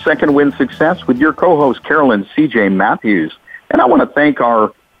 Second Wind Success, with your co-host, Carolyn C.J. Matthews. And I want to thank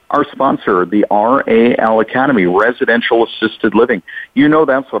our sponsor, the RAL Academy, Residential Assisted Living. You know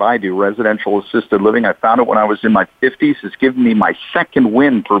that's what I do, residential assisted living. I found it when I was in my 50s. It's given me my second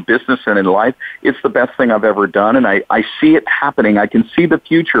wind for business and in life. It's the best thing I've ever done, and I see it happening. I can see the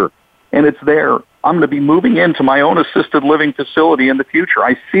future, and it's there. I'm going to be moving into my own assisted living facility in the future.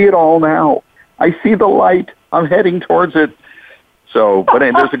 I see it all now. I see the light. I'm heading towards it. So, but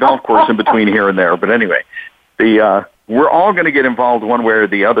there's a golf course in between here and there. But anyway, we're all going to get involved one way or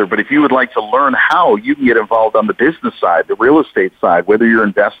the other, but if you would like to learn how, you can get involved on the business side, the real estate side, whether you're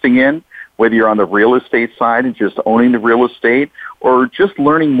investing in, whether you're on the real estate side and just owning the real estate, or just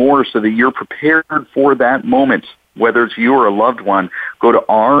learning more so that you're prepared for that moment, whether it's you or a loved one, go to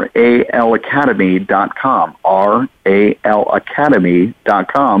ralacademy.com,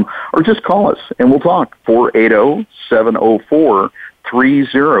 ralacademy.com, or just call us and we'll talk,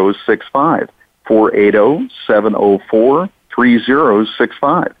 480-704-3065.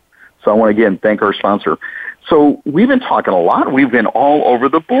 480-704-3065. So I want to, again, thank our sponsor. So we've been talking a lot. We've been all over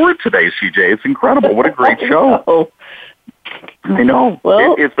the board today, CJ. It's incredible. What a great show. I know.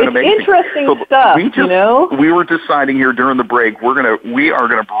 Well, it's been amazing. Interesting stuff, We were deciding here during the break, we are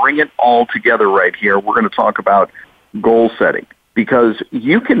going to bring it all together right here. We're going to talk about goal setting, because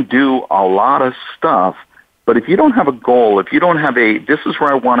you can do a lot of stuff, but if you don't have a goal, if you don't have this is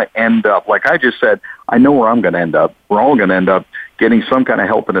where I want to end up, like I just said, I know where I'm going to end up. We're all going to end up getting some kind of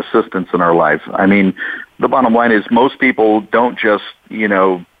help and assistance in our life. I mean, the bottom line is most people don't just,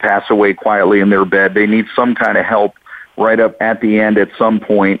 pass away quietly in their bed. They need some kind of help right up at the end at some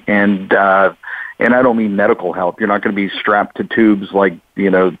point. And I don't mean medical help. You're not going to be strapped to tubes like,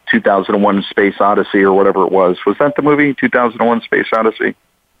 2001 Space Odyssey or whatever it was. Was that the movie, 2001 Space Odyssey?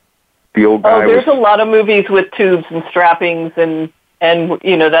 The old guy. There's a lot of movies with tubes and strappings and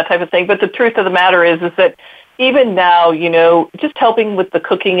that type of thing. But the truth of the matter is that even now, just helping with the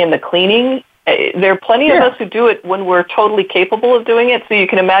cooking and the cleaning, there are plenty of us who do it when we're totally capable of doing it. So you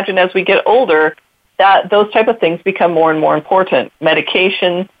can imagine as we get older, that those type of things become more and more important.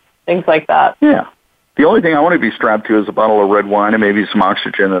 Medication, things like that. Yeah. The only thing I want to be strapped to is a bottle of red wine and maybe some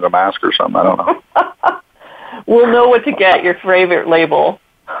oxygen and a mask or something. I don't know. We'll know what to get, your favorite label.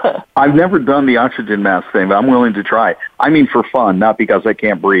 I've never done the oxygen mask thing, but I'm willing to try. I mean, for fun, not because I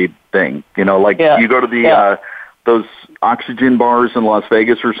can't breathe thing. You know, like you go to the those oxygen bars in Las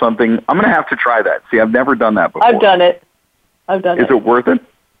Vegas or something. I'm going to have to try that. See, I've never done that before. I've done it. Is it worth it?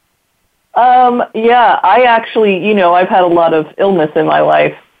 Yeah, I actually, I've had a lot of illness in my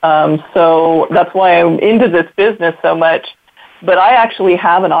life, so that's why I'm into this business so much. But I actually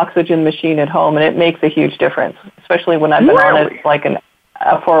have an oxygen machine at home, and it makes a huge difference, especially when I've been on it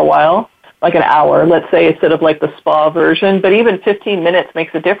for a while, like an hour, let's say, instead of like the spa version. But even 15 minutes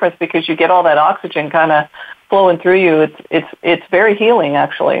makes a difference because you get all that oxygen kind of flowing through you. It's very healing,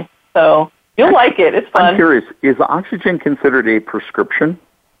 actually. So you'll like it. It's fun. I'm curious, is oxygen considered a prescription?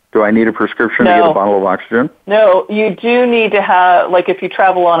 Do I need a prescription to get a bottle of oxygen? No, you do need to have, like if you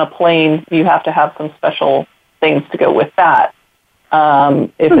travel on a plane, you have to have some special things to go with that.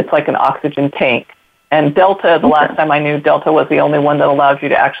 If it's like an oxygen tank. And Delta, the last time I knew, Delta was the only one that allowed you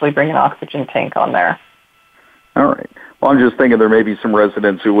to actually bring an oxygen tank on there. All right. Well, I'm just thinking there may be some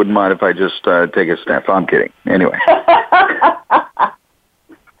residents who wouldn't mind if I just take a sniff. I'm kidding. Anyway.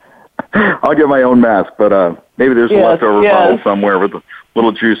 I'll get my own mask, but maybe there's a leftover bottle somewhere with a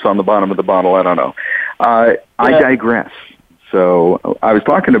little juice on the bottom of the bottle. I don't know. I digress. So I was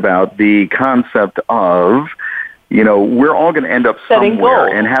talking about the concept of, we're all going to end up somewhere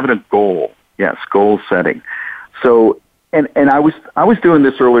and having a goal. Yes, goal setting. So, and I was doing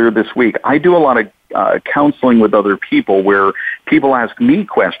this earlier this week. I do a lot of counseling with other people where people ask me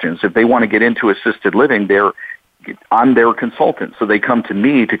questions. If they want to get into assisted living, I'm their consultant. So they come to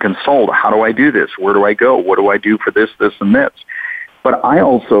me to consult. How do I do this? Where do I go? What do I do for this, this, and this? But I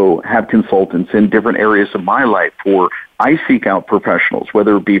also have consultants in different areas of my life where I seek out professionals,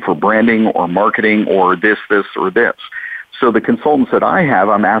 whether it be for branding or marketing or this, or this. So the consultants that I have,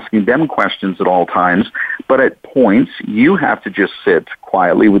 I'm asking them questions at all times, but at points you have to just sit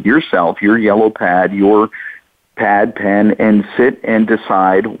quietly with yourself, your yellow pad, your pad, pen, and sit and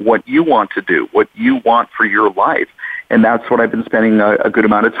decide what you want to do, what you want for your life. And that's what I've been spending a good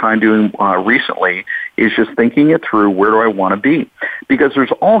amount of time doing recently, is just thinking it through. Where do I want to be? Because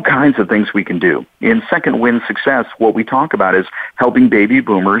there's all kinds of things we can do. In Second Wind Success, what we talk about is helping baby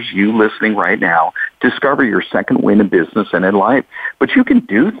boomers, you listening right now, discover your second win in business and in life. But you can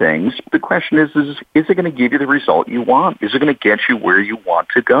do things. The question is it going to give you the result you want? Is it going to get you where you want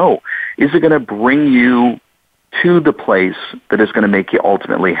to go? Is it going to bring you to the place that is going to make you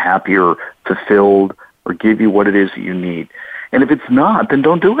ultimately happier, fulfilled, or give you what it is that you need? And if it's not, then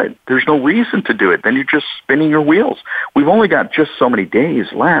don't do it. There's no reason to do it. Then you're just spinning your wheels. We've only got just so many days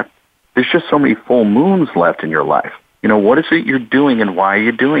left. There's just so many full moons left in your life. What is it you're doing and why are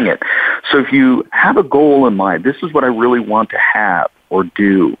you doing it? So if you have a goal in mind, this is what I really want to have or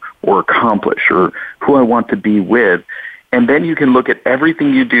do or accomplish or who I want to be with, and then you can look at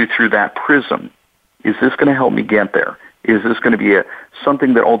everything you do through that prism. Is this going to help me get there? Is this going to be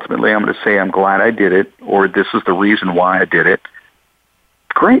something that ultimately I'm going to say, I'm glad I did it, or this is the reason why I did it?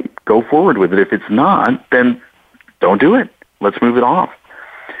 Great. Go forward with it. If it's not, then don't do it. Let's move it off.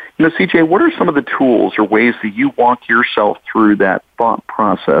 CJ, what are some of the tools or ways that you walk yourself through that thought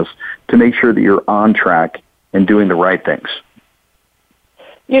process to make sure that you're on track and doing the right things?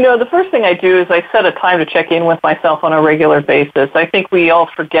 The first thing I do is I set a time to check in with myself on a regular basis. I think we all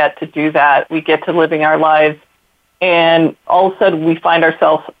forget to do that. We get to living our lives, and all of a sudden we find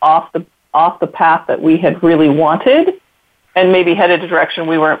ourselves off the path that we had really wanted and maybe headed a direction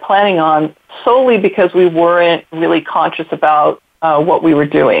we weren't planning on, solely because we weren't really conscious about what we were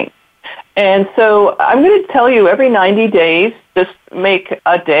doing. And so I'm going to tell you, every 90 days, just make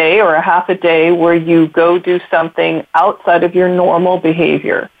a day or a half a day where you go do something outside of your normal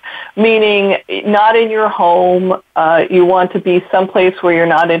behavior, meaning not in your home. You want to be someplace where you're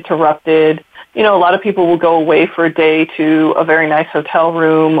not interrupted. A lot of people will go away for a day to a very nice hotel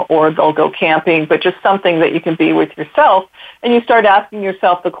room, or they'll go camping, but just something that you can be with yourself. And you start asking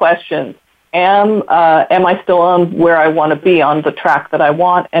yourself the questions. Am I still on where I want to be, on the track that I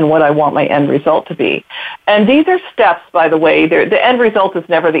want and what I want my end result to be? And these are steps, by the way. The end result is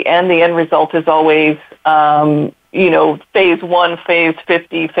never the end. The end result is always, phase 1, phase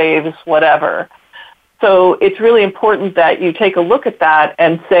 50, phase whatever. So it's really important that you take a look at that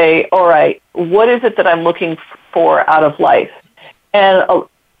and say, all right, what is it that I'm looking for out of life? And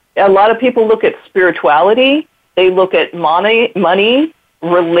a lot of people look at spirituality. They look at money,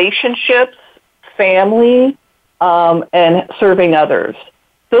 relationships, family, and serving others.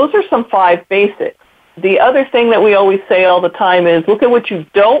 Those are some 5 basics. The other thing that we always say all the time is look at what you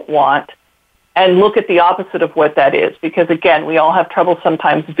don't want and look at the opposite of what that is. Because, again, we all have trouble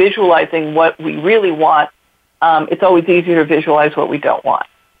sometimes visualizing what we really want it's always easier to visualize what we don't want.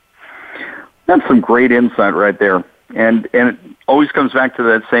 That's some great insight right there. And it always comes back to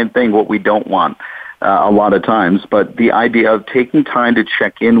that same thing, what we don't want a lot of times, but the idea of taking time to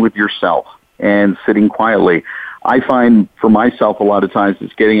check in with yourself and sitting quietly. I find for myself a lot of times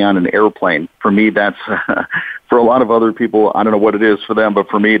it's getting on an airplane. For me, that's, for a lot of other people, I don't know what it is for them, but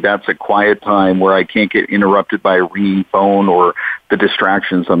for me, that's a quiet time where I can't get interrupted by a ringing phone or the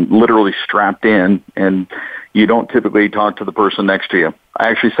distractions. I'm literally strapped in, and you don't typically talk to the person next to you. I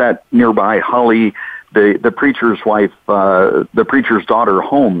actually sat nearby Holly, the preacher's wife, the preacher's daughter,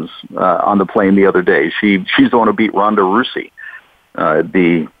 Holmes, on the plane the other day. She's the one who beat Ronda Rousey.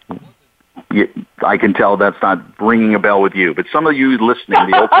 I can tell that's not ringing a bell with you, but some of you listening,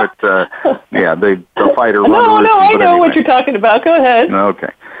 the ultimate, the fighter. No, I know what you're talking about. Go ahead.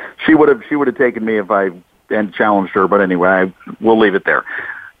 Okay, she would have taken me if I and challenged her, but anyway, we'll leave it there.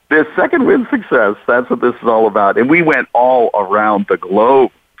 This second win success, that's what this is all about, and we went all around the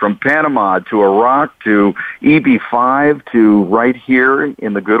globe, from Panama to Iraq to EB5 to right here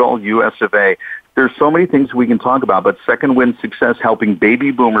in the good old US of A. There's so many things we can talk about, but second wind success, helping baby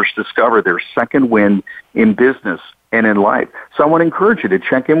boomers discover their second wind in business and in life. So I want to encourage you to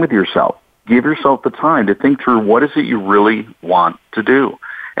check in with yourself. Give yourself the time to think through what is it you really want to do.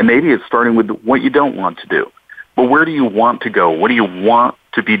 And maybe it's starting with what you don't want to do. But where do you want to go? What do you want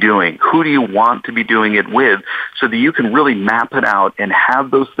to be doing? Who do you want to be doing it with, so that you can really map it out and have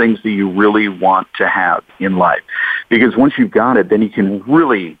those things that you really want to have in life? Because once you've got it, then you can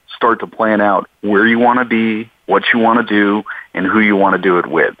really start to plan out where you want to be, what you want to do, and who you want to do it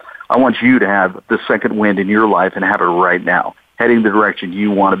with. I want you to have the second wind in your life and have it right now, heading the direction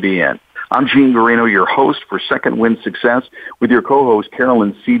you want to be in. I'm Gene Guarino, your host for Second Wind Success, with your co-host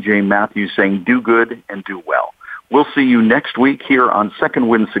Carolyn C.J. Matthews, saying do good and do well. We'll see you next week here on Second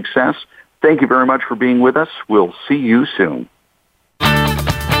Wind Success. Thank you very much for being with us. We'll see you soon.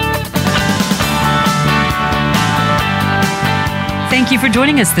 Thank you for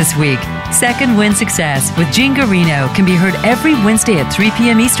joining us this week. Second Wind Success with Gene Guarino can be heard every Wednesday at 3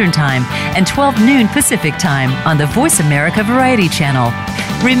 p.m. Eastern Time and 12 noon Pacific Time on the Voice America Variety Channel.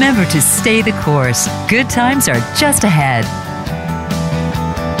 Remember to stay the course. Good times are just ahead.